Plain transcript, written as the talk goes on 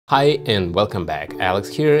Hi and welcome back, Alex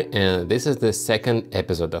here, and this is the second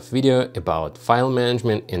episode of video about file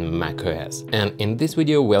management in macOS. And in this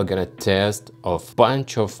video we're gonna test a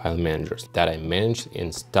bunch of file managers that I managed to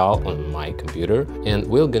install on my computer, and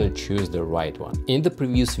we're gonna choose the right one. In the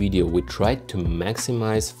previous video we tried to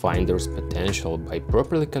maximize Finder's potential by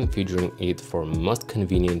properly configuring it for most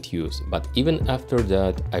convenient use, but even after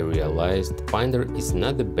that I realized Finder is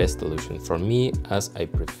not the best solution for me, as I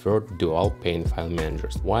prefer dual pane file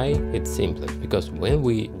managers. Why? It's simply because when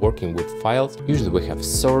we working with files, usually we have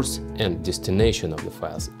source and destination of the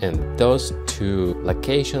files, and those two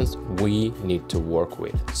locations we need to work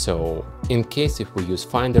with. So in case if we use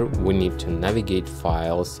Finder, we need to navigate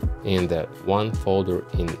files in the one folder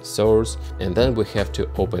in source, and then we have to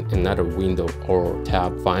open another window or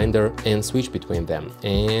tab Finder and switch between them.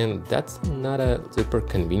 And that's not a super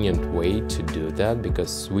convenient way to do that, because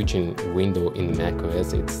switching window in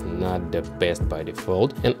macOS it's not the best by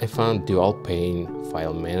default, and I found dual pane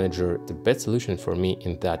file manager the best solution for me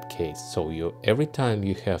in that case. So every time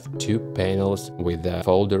you have two panels with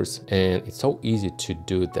folders, and it's so easy to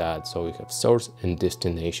do that. So you have source and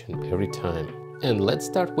destination every time. And let's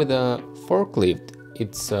start with a ForkLift.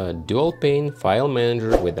 It's a dual pane file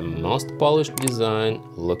manager with the most polished design,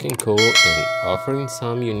 looking cool and offering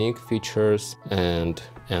some unique features. And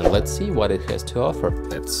let's see what it has to offer.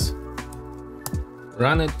 Let's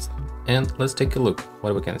run it and let's take a look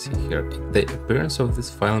what we can see here. The appearance of this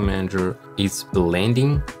file manager is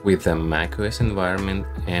blending with the macOS environment,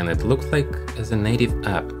 and it looks like as a native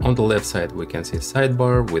app. On the left side we can see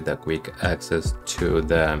sidebar with a quick access to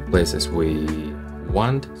the places we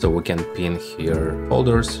want, so we can pin here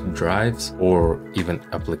folders, drives, or even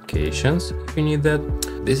applications if you need that.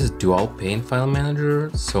 This is dual pane file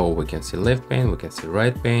manager, so we can see left pane, we can see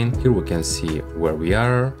right pane. Here we can see where we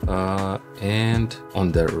are, and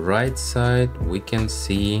on the right side we can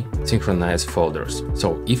see synchronized folders.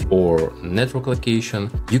 So if or network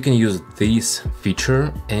location, you can use this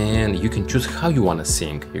feature and you can choose how you want to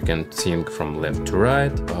sync. You can sync from left to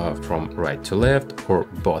right, from right to left, or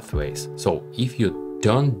both ways. So if you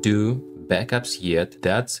don't do backups yet,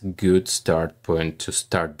 that's a good start point to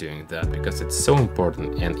start doing that, because it's so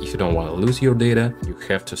important. And if you don't want to lose your data, you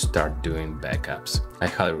have to start doing backups. I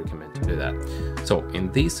highly recommend to do that. So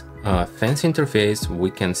in this fancy interface, we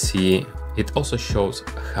can see it also shows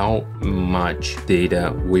how much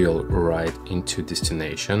data will write into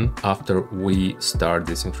destination after we start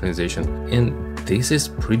the synchronization. And this is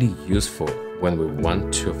pretty useful when we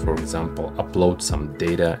want to, for example, upload some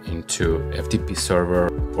data into FTP server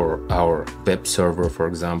or our web server, for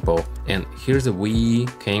example. And here's we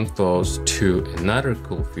came close to another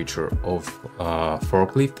cool feature of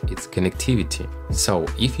ForkLift, it's connectivity. So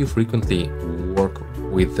if you frequently work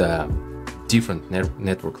with different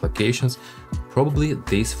network locations, probably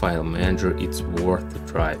this file manager it's worth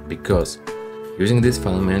the try, because using this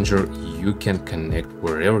file manager you can connect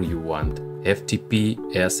wherever you want: FTP,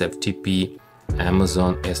 SFTP,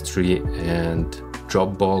 Amazon S3 and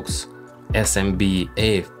Dropbox, SMB,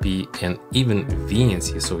 AFP, and even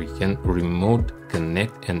VNC, so you can remote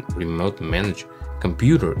connect and remote manage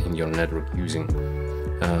computer in your network using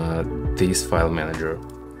this file manager.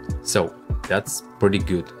 So that's pretty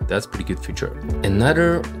good. That's pretty good feature.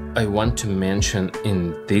 Another I want to mention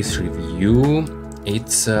in this review,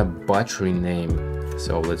 it's a battery name.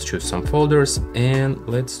 So let's choose some folders and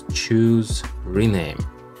let's choose rename.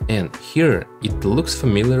 And here it looks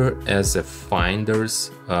familiar as a Finder's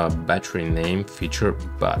battery name feature,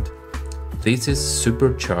 but this is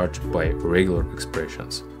supercharged by regular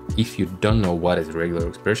expressions. If you don't know what is regular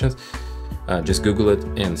expressions, just Google it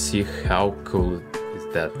and see how cool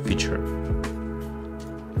is that feature.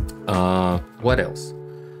 What else?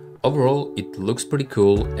 Overall, it looks pretty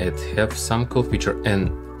cool. It has some cool feature,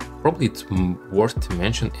 and probably it's worth to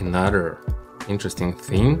mention another interesting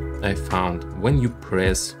thing I found. When you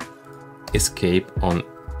press escape on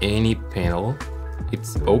any panel,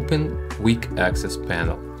 it's open quick access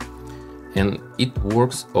panel, and it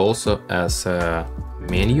works also as a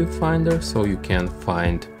menu finder, so you can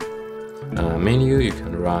find a menu, you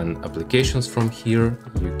can run applications from here,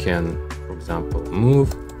 you can, for example,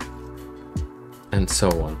 move and so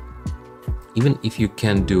on. Even if you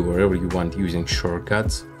can do wherever you want using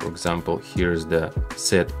shortcuts, for example, here's the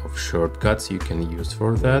set of shortcuts you can use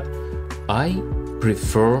for that. I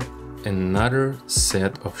prefer another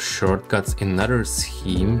set of shortcuts, another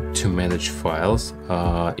scheme to manage files.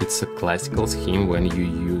 It's a classical scheme when you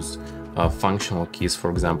use functional keys,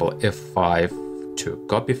 for example, F5 to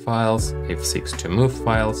copy files, F6 to move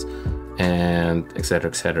files, and etc.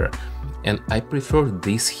 etc. And I prefer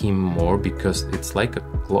this theme more because it's like a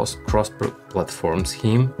cross-platform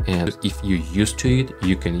theme, and if you're used to it,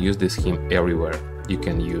 you can use this theme everywhere. You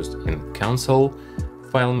can use in console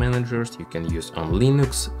file managers, you can use on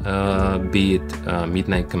Linux, be it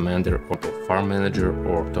Midnight Commander or File Manager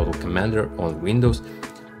or Total Commander on Windows.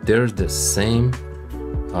 There's the same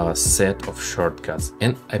set of shortcuts,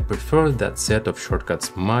 and I prefer that set of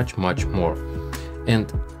shortcuts much more.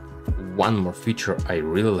 And one more feature I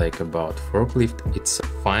really like about ForkLift, it's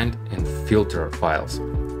find and filter files.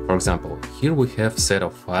 For example, here we have set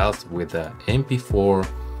of files with a MP4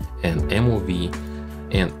 and MOV,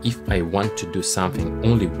 and if I want to do something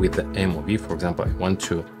only with the MOV, for example, I want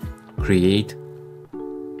to create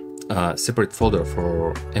a separate folder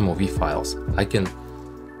for MOV files, I can,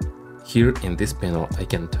 here in this panel, I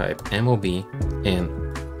can type MOV, and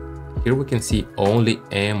here we can see only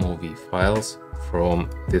MOV files from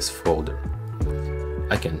this folder.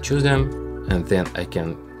 I can choose them, and then I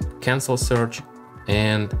can cancel search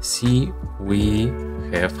and see we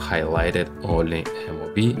have highlighted only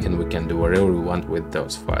MOV, and we can do whatever we want with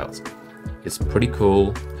those files. It's pretty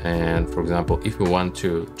cool. And for example, if we want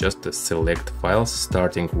to just select files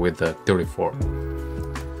starting with the 34,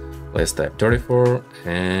 let's type 34,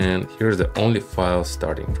 and here's the only file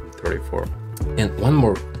starting from 34. And one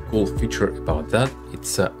more cool feature about that,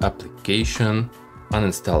 it's an application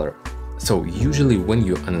uninstaller. So usually when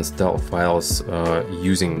you uninstall files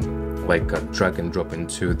using like a drag and drop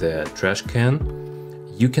into the trash can,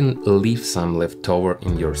 you can leave some leftover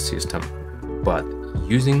in your system. But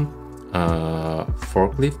using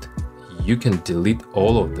ForkLift, you can delete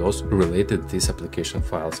all of those related to this application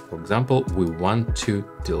files. For example, we want to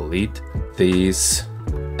delete this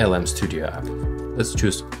LM Studio app. Let's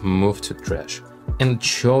choose Move to Trash. And it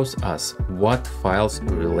shows us what files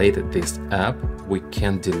related this app we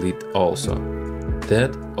can delete also.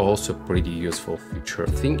 That also pretty useful feature.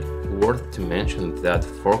 I think worth to mention that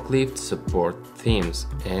ForkLift support themes,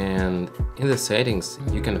 and in the settings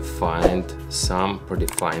you can find some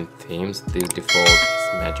predefined themes. This default is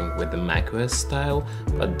matching with the macOS style,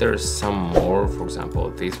 but there's some more. For example,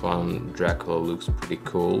 this one, Dracula, looks pretty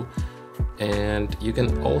cool, and you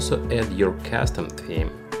can also add your custom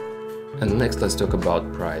theme. And next, let's talk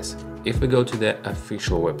about price. If we go to the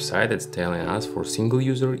official website, it's telling us for single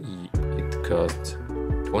user it costs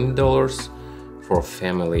 $20, for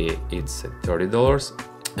family it's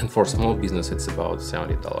 $30, and for small business it's about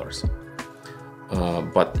 $70.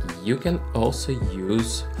 But you can also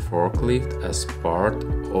use ForkLift as part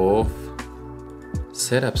of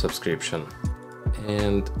setup subscription.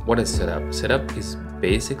 And what is setup? Setup is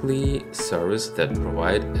basically a service that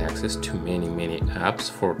provides access to many apps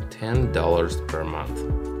for $10 per month.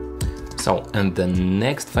 So, and the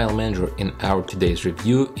next file manager in our today's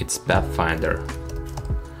review, it's Pathfinder.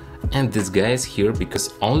 And this guy is here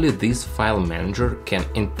because only this file manager can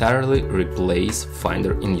entirely replace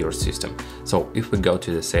Finder in your system. So if we go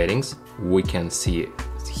to the settings, we can see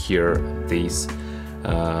here these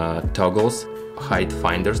toggles: hide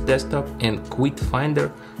Finder's desktop and quit Finder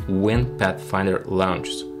when Pathfinder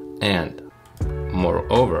launches. And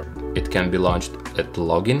moreover, it can be launched at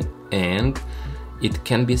login, and it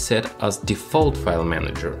can be set as default file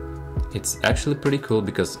manager. It's actually pretty cool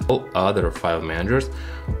because all other file managers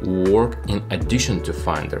work in addition to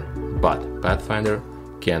Finder, but Pathfinder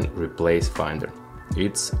can replace Finder.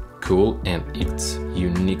 It's cool, and it's a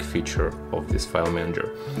unique feature of this file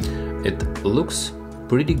manager. It looks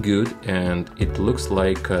pretty good, and it looks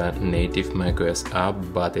like a native macOS app,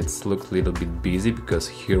 but it looks a little bit busy because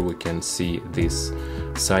here we can see this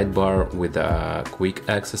sidebar with a quick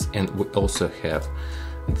access, and we also have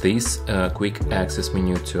this quick access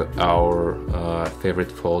menu to our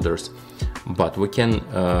favorite folders, but we can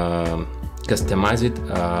customize it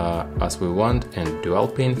as we want, and dual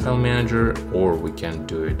pane file manager, or we can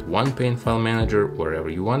do it one pane file manager, wherever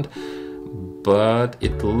you want. But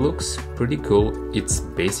it looks pretty cool. It's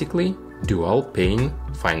basically dual pane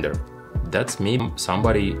Finder. That's maybe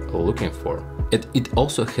somebody looking for. It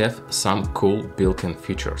also have some cool built-in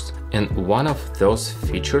features, and one of those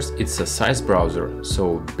features, it's a size browser.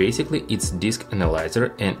 So basically it's disk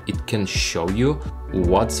analyzer, and it can show you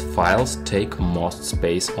what files take most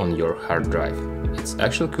space on your hard drive. It's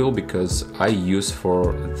actually cool because I use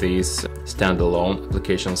for these standalone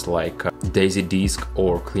applications like Daisy Disk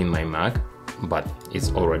or Clean My Mac, but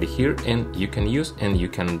it's already here and you can use, and you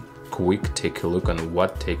can quick take a look on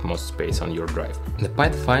what take most space on your drive. The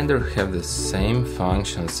Pathfinder have the same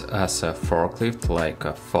functions as a ForkLift, like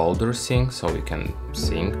a folder sync, so you can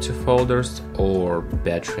sync to folders, or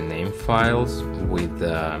batch rename files with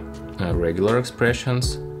regular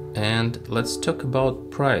expressions, And let's talk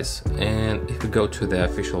about price. And if we go to the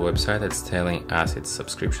official website, it's telling us it's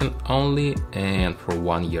subscription only, and for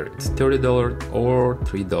 1 year it's $30 or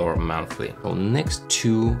 $3 monthly. So next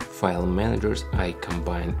two file managers I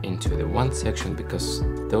combined into the one section because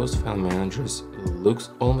those file managers looks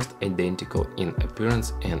almost identical in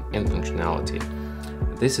appearance and in functionality.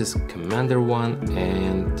 This is Commander 1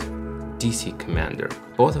 and DC Commander.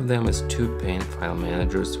 Both of them is two-pane file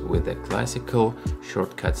managers with a classical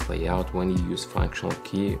shortcuts layout when you use functional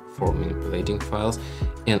key for manipulating files,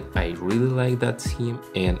 and I really like that scheme,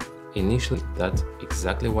 and initially that's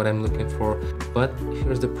exactly what I'm looking for. But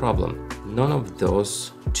here's the problem: none of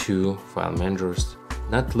those two file managers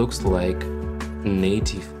not looks like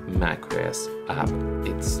native macOS app.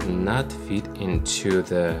 It's not fit into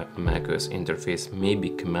the macOS interface. Maybe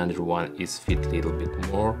Commander 1 is fit a little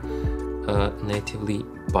bit more natively,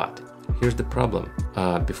 but here's the problem.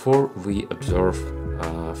 Before we observe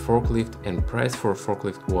ForkLift, and price for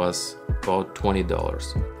ForkLift was about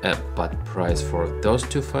 $20, but price for those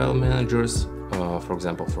two file managers, for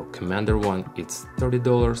example for Commander 1 it's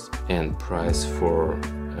 $30, and price for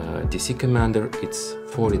DC Commander it's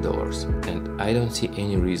 $40, and I don't see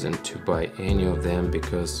any reason to buy any of them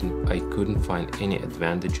because I couldn't find any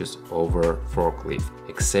advantages over ForkLift,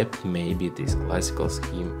 except maybe this classical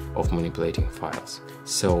scheme of manipulating files.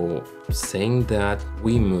 So saying that,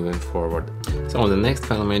 we moving forward. So the next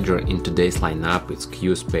file manager in today's lineup is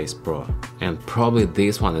QSPace-Pro, and probably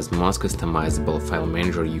this one is the most customizable file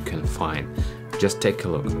manager you can find. Just take a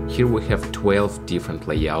look. Here we have 12 different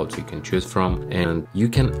layouts you can choose from, and you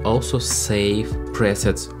can also save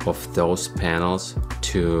presets of those panels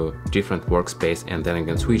to different workspace, and then you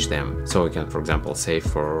can switch them. So you can, for example, save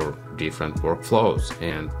for different workflows,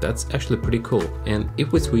 and that's actually pretty cool. And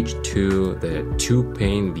if we switch to the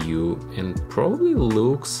two-pane view, and probably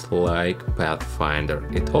looks like Pathfinder,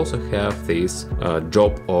 it also have this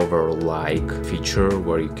drop over-like feature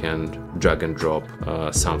where you can drag and drop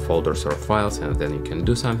some folders or files, and then you can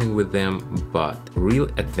do something with them. But real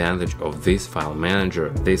advantage of this file manager,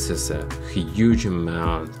 this is a huge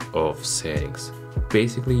amount of settings.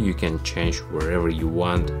 Basically you can change wherever you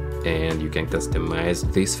want, and you can customize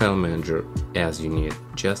this file manager as you need.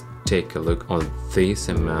 Just take a look on this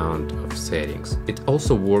amount of settings. It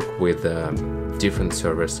also works with different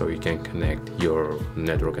servers, so you can connect your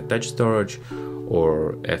network attached storage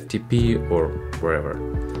or FTP or wherever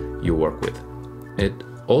you work with. It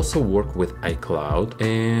also works with iCloud,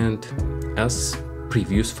 and as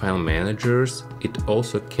previous file managers, it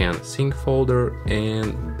also can sync folder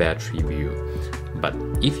and battery view. But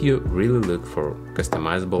if you really look for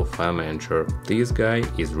customizable file manager, this guy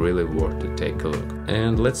is really worth to take a look.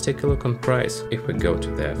 And let's take a look on price. If we go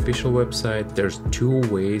to the official website, there's two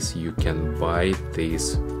ways you can buy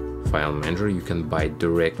this file manager. You can buy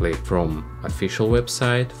directly from official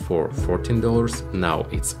website for $14. Now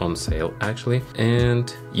it's on sale actually,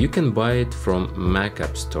 and you can buy it from Mac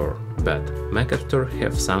App Store. But Mac App Store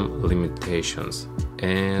have some limitations.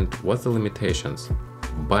 And what's the limitations?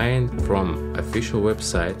 Buying from official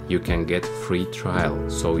website, you can get free trial,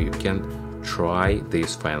 so you can try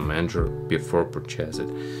this file manager before purchase it.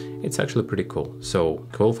 It's actually pretty cool. So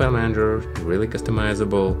cool file manager, really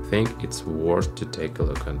customizable. Think it's worth to take a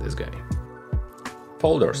look on this guy.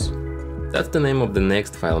 Folders. That's the name of the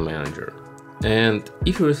next file manager. And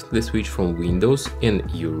if you recently switch from Windows and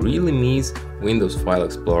you really miss Windows File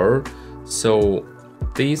Explorer, so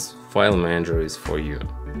this file manager is for you.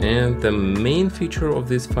 And the main feature of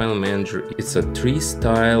this file manager is a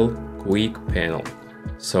tree-style quick panel.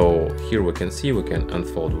 So here we can see we can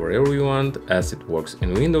unfold wherever we want as it works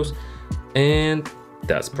in Windows, and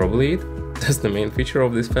that's probably it. That's the main feature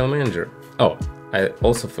of this file manager. Oh, I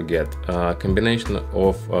also forget, combination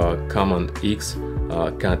of Command X,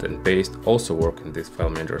 cut and paste also work in this file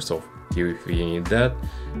manager. So if you need that,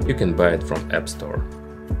 you can buy it from App Store.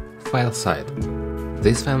 FileSide.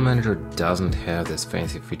 This file manager doesn't have these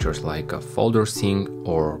fancy features like a folder sync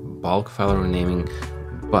or bulk file renaming,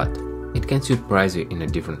 but it can surprise you in a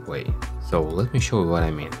different way. So let me show you what I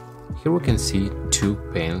mean. Here we can see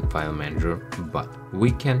two-pane file manager, but we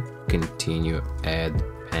can continue add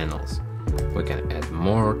panels. We can add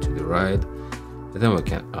more to the right, then we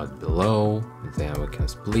can add below, then we can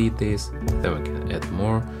split this, then we can add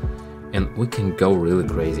more, and we can go really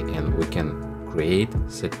crazy, and we can create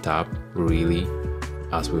setup really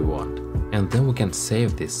as we want. And then we can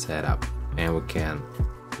save this setup, and we can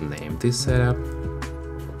name this setup,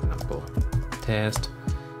 for example, test,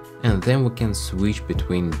 and then we can switch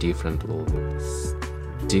between different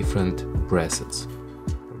presets,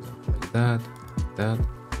 for example, like that,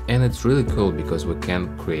 And it's really cool because we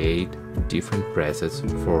can create different presets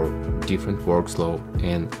for different workflow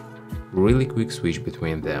and really quick switch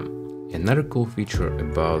between them. Another cool feature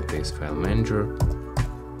about this file manager,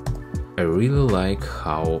 I really like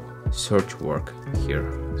how search work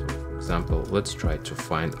here. So for example, let's try to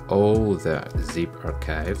find all the zip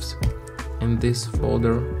archives in this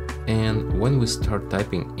folder, and when we start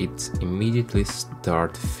typing, it immediately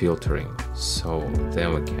start filtering. So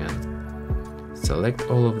then we can select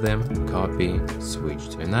all of them, copy, switch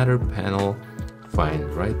to another panel, find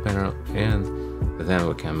right panel, and then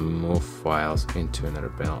we can move files into another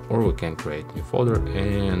panel, or we can create a new folder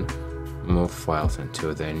and move files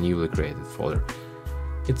into the newly created folder.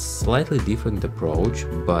 It's slightly different approach,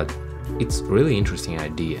 but it's really interesting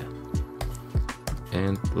idea.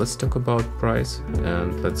 And let's talk about price,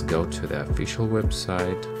 and let's go to the official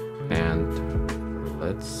website, and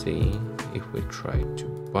let's see if we try to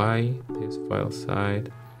buy this FileSide.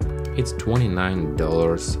 It's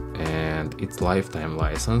 $29 and it's lifetime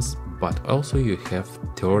license, but also you have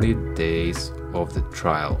 30 days of the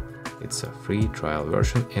trial. It's a free trial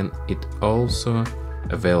version, and it also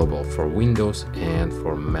available for Windows and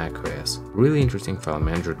for macOS. Really interesting file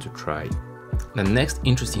manager to try. The next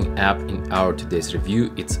interesting app in our today's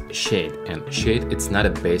review is Shade, and Shade, it's not a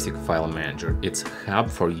basic file manager, it's a hub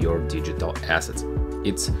for your digital assets.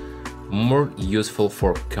 It's more useful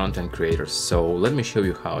for content creators, so let me show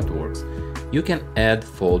you how it works. You can add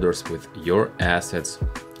folders with your assets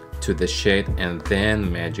to the Shade, and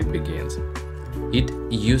then magic begins. It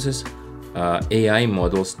uses AI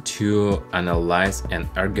models to analyze and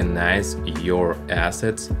organize your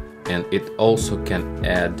assets, and it also can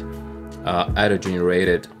add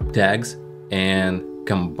auto-generated tags and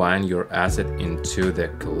combine your asset into the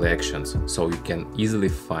collections, so you can easily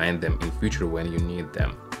find them in future when you need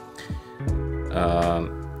them.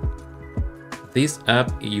 This app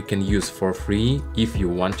you can use for free if you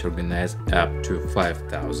want to organize up to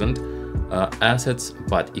 5,000 assets,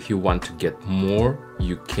 but if you want to get more,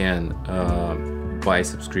 you can buy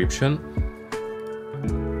subscription.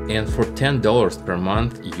 And for $10 per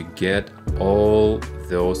month, you get all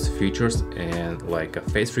those features, and like a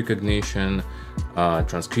face recognition,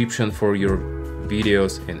 transcription for your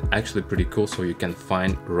videos, and actually pretty cool, so you can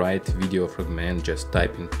find right video fragment, just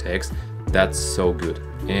type in text. That's so good.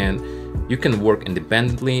 And you can work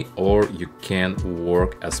independently, or you can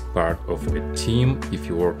work as part of a team if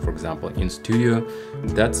you work, for example, in studio.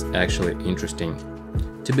 That's actually interesting.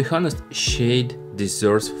 To be honest, Shade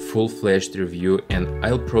deserves full-fledged review, and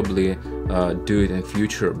I'll probably do it in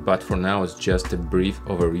future, but for now it's just a brief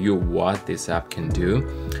overview what this app can do.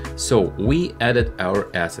 So we added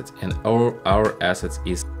our assets, and our assets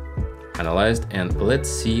is analyzed, and let's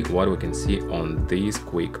see what we can see on this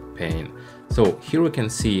quick pane. So here we can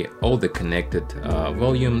see all the connected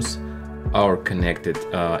volumes, our connected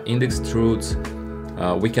index truths.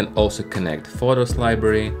 We can also connect photos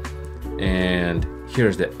library, and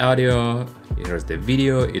here's the audio, here's the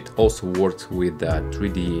video. It also works with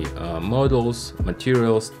 3D models,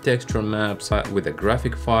 materials, texture maps, with the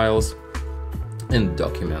graphic files and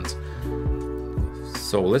documents.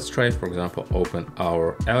 So let's try, for example, open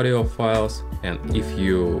our audio files, and if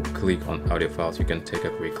you click on audio files, you can take a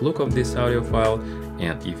quick look of this audio file,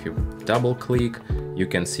 and if you double click, you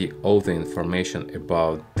can see all the information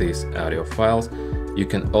about these audio files. You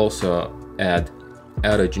can also add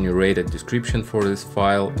auto-generated description for this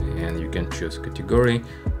file, and you can choose category,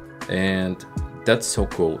 and that's so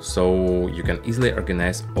cool. So you can easily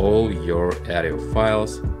organize all your audio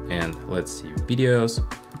files. And let's see videos.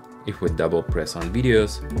 If we double press on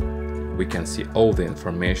videos, we can see all the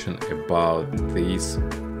information about this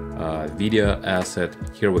video asset.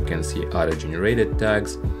 Here we can see auto-generated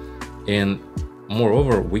tags, and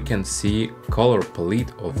moreover we can see color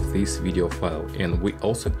palette of this video file, and we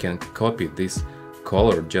also can copy this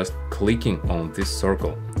color just clicking on this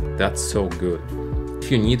circle. That's so good.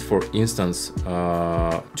 If you need, for instance,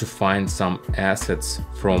 to find some assets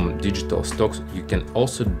from digital stocks, you can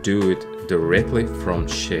also do it directly from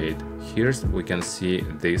Shade. Here we can see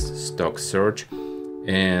this stock search,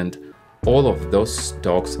 and all of those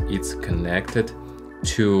stocks, it's connected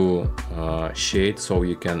to Shade, so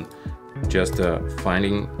you can just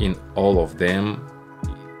finding in all of them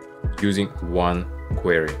using one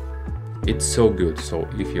query. It's so good. So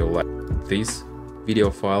if you like this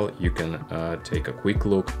video file, you can take a quick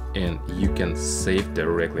look, and you can save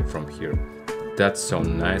directly from here. That's so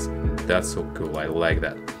nice, that's so cool. I like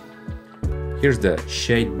that. Here's the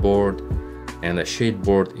Shade board, and a Shade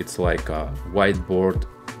board, it's like a whiteboard,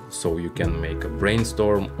 so you can make a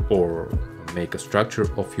brainstorm or make a structure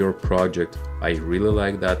of your project. I really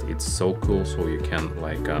like that. It's so cool. So you can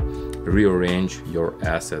like rearrange your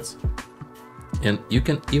assets, and you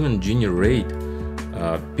can even generate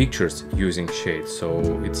pictures using shades. So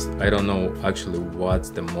it's, I don't know actually what's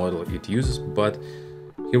the model it uses, but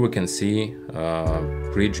here we can see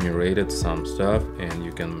pre-generated some stuff, and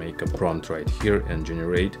you can make a prompt right here and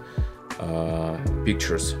generate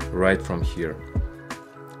pictures right from here.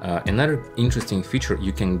 Another interesting feature,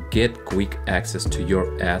 you can get quick access to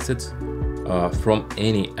your assets from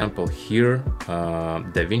any example. Here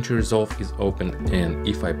DaVinci Resolve is open, and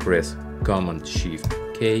if I press Command Shift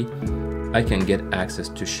K, I can get access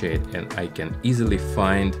to shade, and I can easily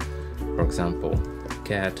find, for example,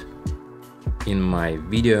 cat in my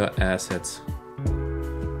video assets,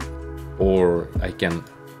 or I can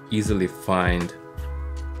easily find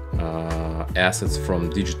assets from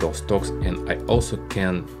digital stocks, and I also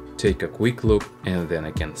can take a quick look, and then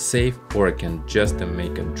I can save, or I can just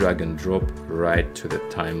make a drag and drop right to the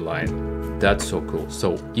timeline. That's so cool.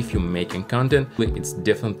 So if you're making content, it's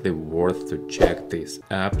definitely worth to check this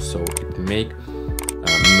app. So it make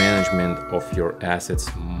management of your assets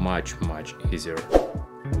much easier.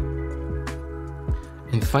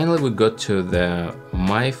 And finally we got to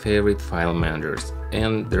my favorite file managers,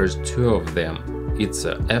 and there's two of them. It's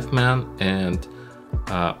FMan and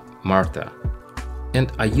Marta.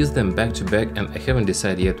 And I use them back to back, and I haven't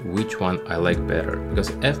decided yet which one I like better, because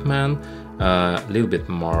FMan a little bit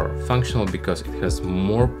more functional because it has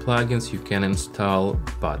more plugins you can install,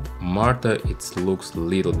 but Marta, it looks a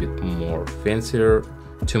little bit more fancier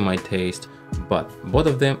to my taste. But both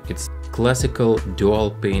of them, it's classical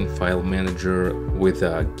dual pane file manager with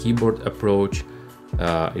a keyboard approach.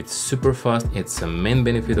 It's super fast. It's a main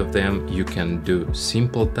benefit of them. You can do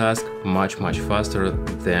simple tasks much faster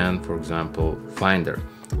than, for example, Finder.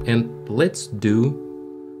 And let's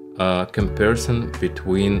do a comparison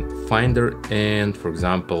between Finder and, for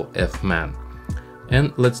example, FMan.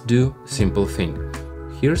 And let's do simple thing.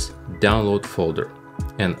 Here's download folder,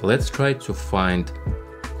 and let's try to find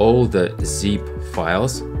all the zip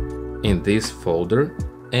files in this folder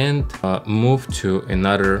and move to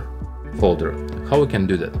another folder. How we can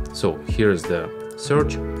do that? So here's the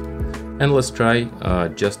search, and let's try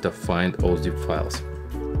just to find all zip files.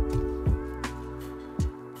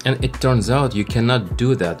 And it turns out you cannot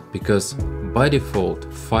do that because by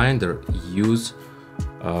default Finder use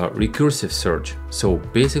recursive search. So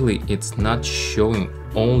basically it's not showing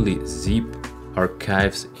only zip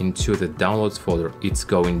archives into the downloads folder, it's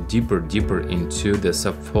going deeper into the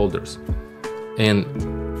subfolders. And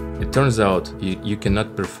it turns out you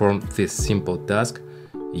cannot perform this simple task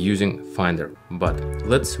using Finder. But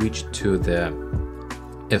let's switch to the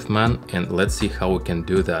FMan and let's see how we can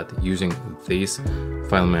do that using this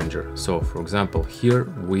file manager. So for example, here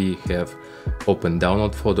we have open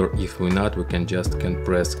download folder. If we not, we can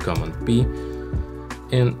press Command P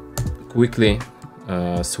and quickly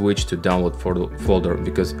switch to download folder,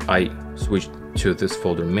 because I switched to this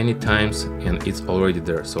folder many times and it's already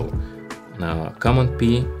there. So Command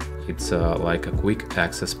P, it's like a quick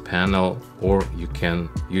access panel, or you can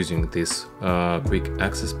using this quick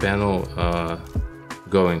access panel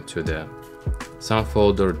going to the some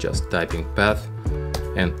folder, just typing path,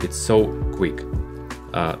 and it's so quick.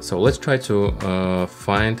 So let's try to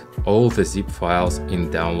find all the zip files in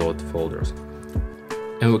download folders,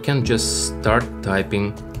 and we can just start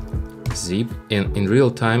typing zip, and in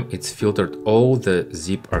real time it's filtered all the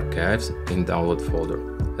zip archives in download folder.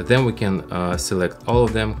 Then we can select all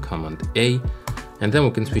of them, Command A, and then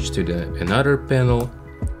we can switch to another panel,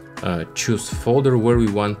 choose folder where we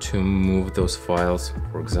want to move those files.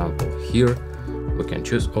 For example, here we can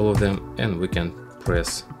choose all of them, and we can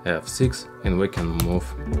press F6 and we can move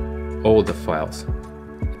all the files.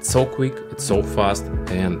 It's so quick, it's so fast,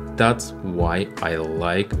 and that's why I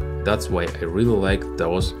really like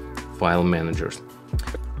those file managers.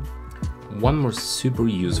 One more super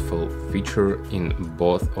useful feature in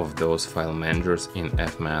both of those file managers, in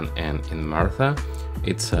FMan and in Marta,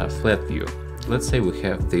 it's a flat view. Let's say we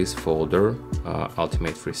have this folder,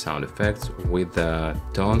 Ultimate Free Sound Effects, with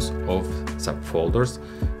tons of subfolders,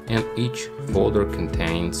 and each folder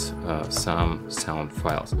contains some sound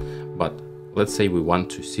files. But let's say we want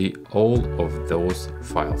to see all of those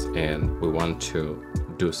files and we want to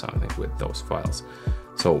do something with those files.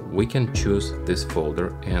 So we can choose this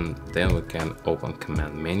folder, and then we can open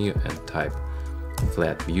command menu and type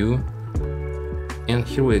flat view, and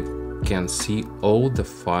here we can see all the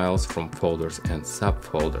files from folders and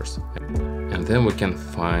subfolders, and then we can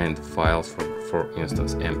find files for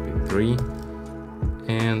instance MP3,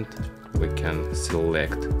 and we can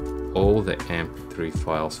select all the MP3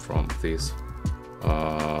 files from this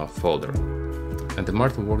folder. And the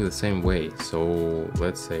Marta works the same way. So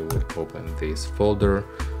let's say we open this folder,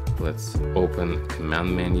 let's open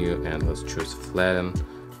command menu and let's choose flatten,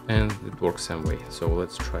 and it works same way. So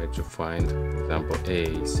let's try to find, for example,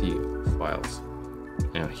 AAC files.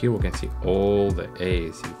 And here we can see all the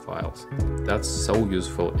AAC files. That's so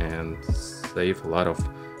useful and save a lot of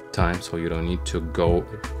time, so you don't need to go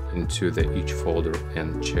into each folder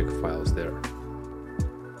and check files there.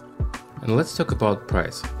 And let's talk about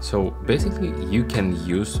price. So basically you can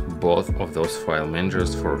use both of those file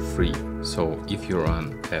managers for free. So if you're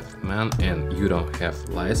on FMan and you don't have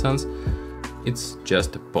license, it's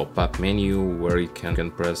just a pop-up menu where you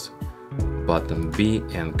can press button B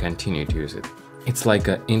and continue to use it. It's like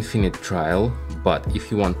an infinite trial, but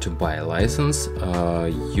if you want to buy a license,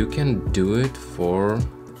 you can do it for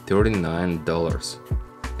 $39.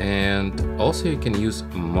 And also you can use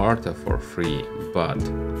Marta for free, but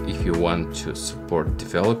if you want to support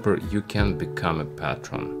developer, you can become a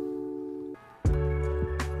patron.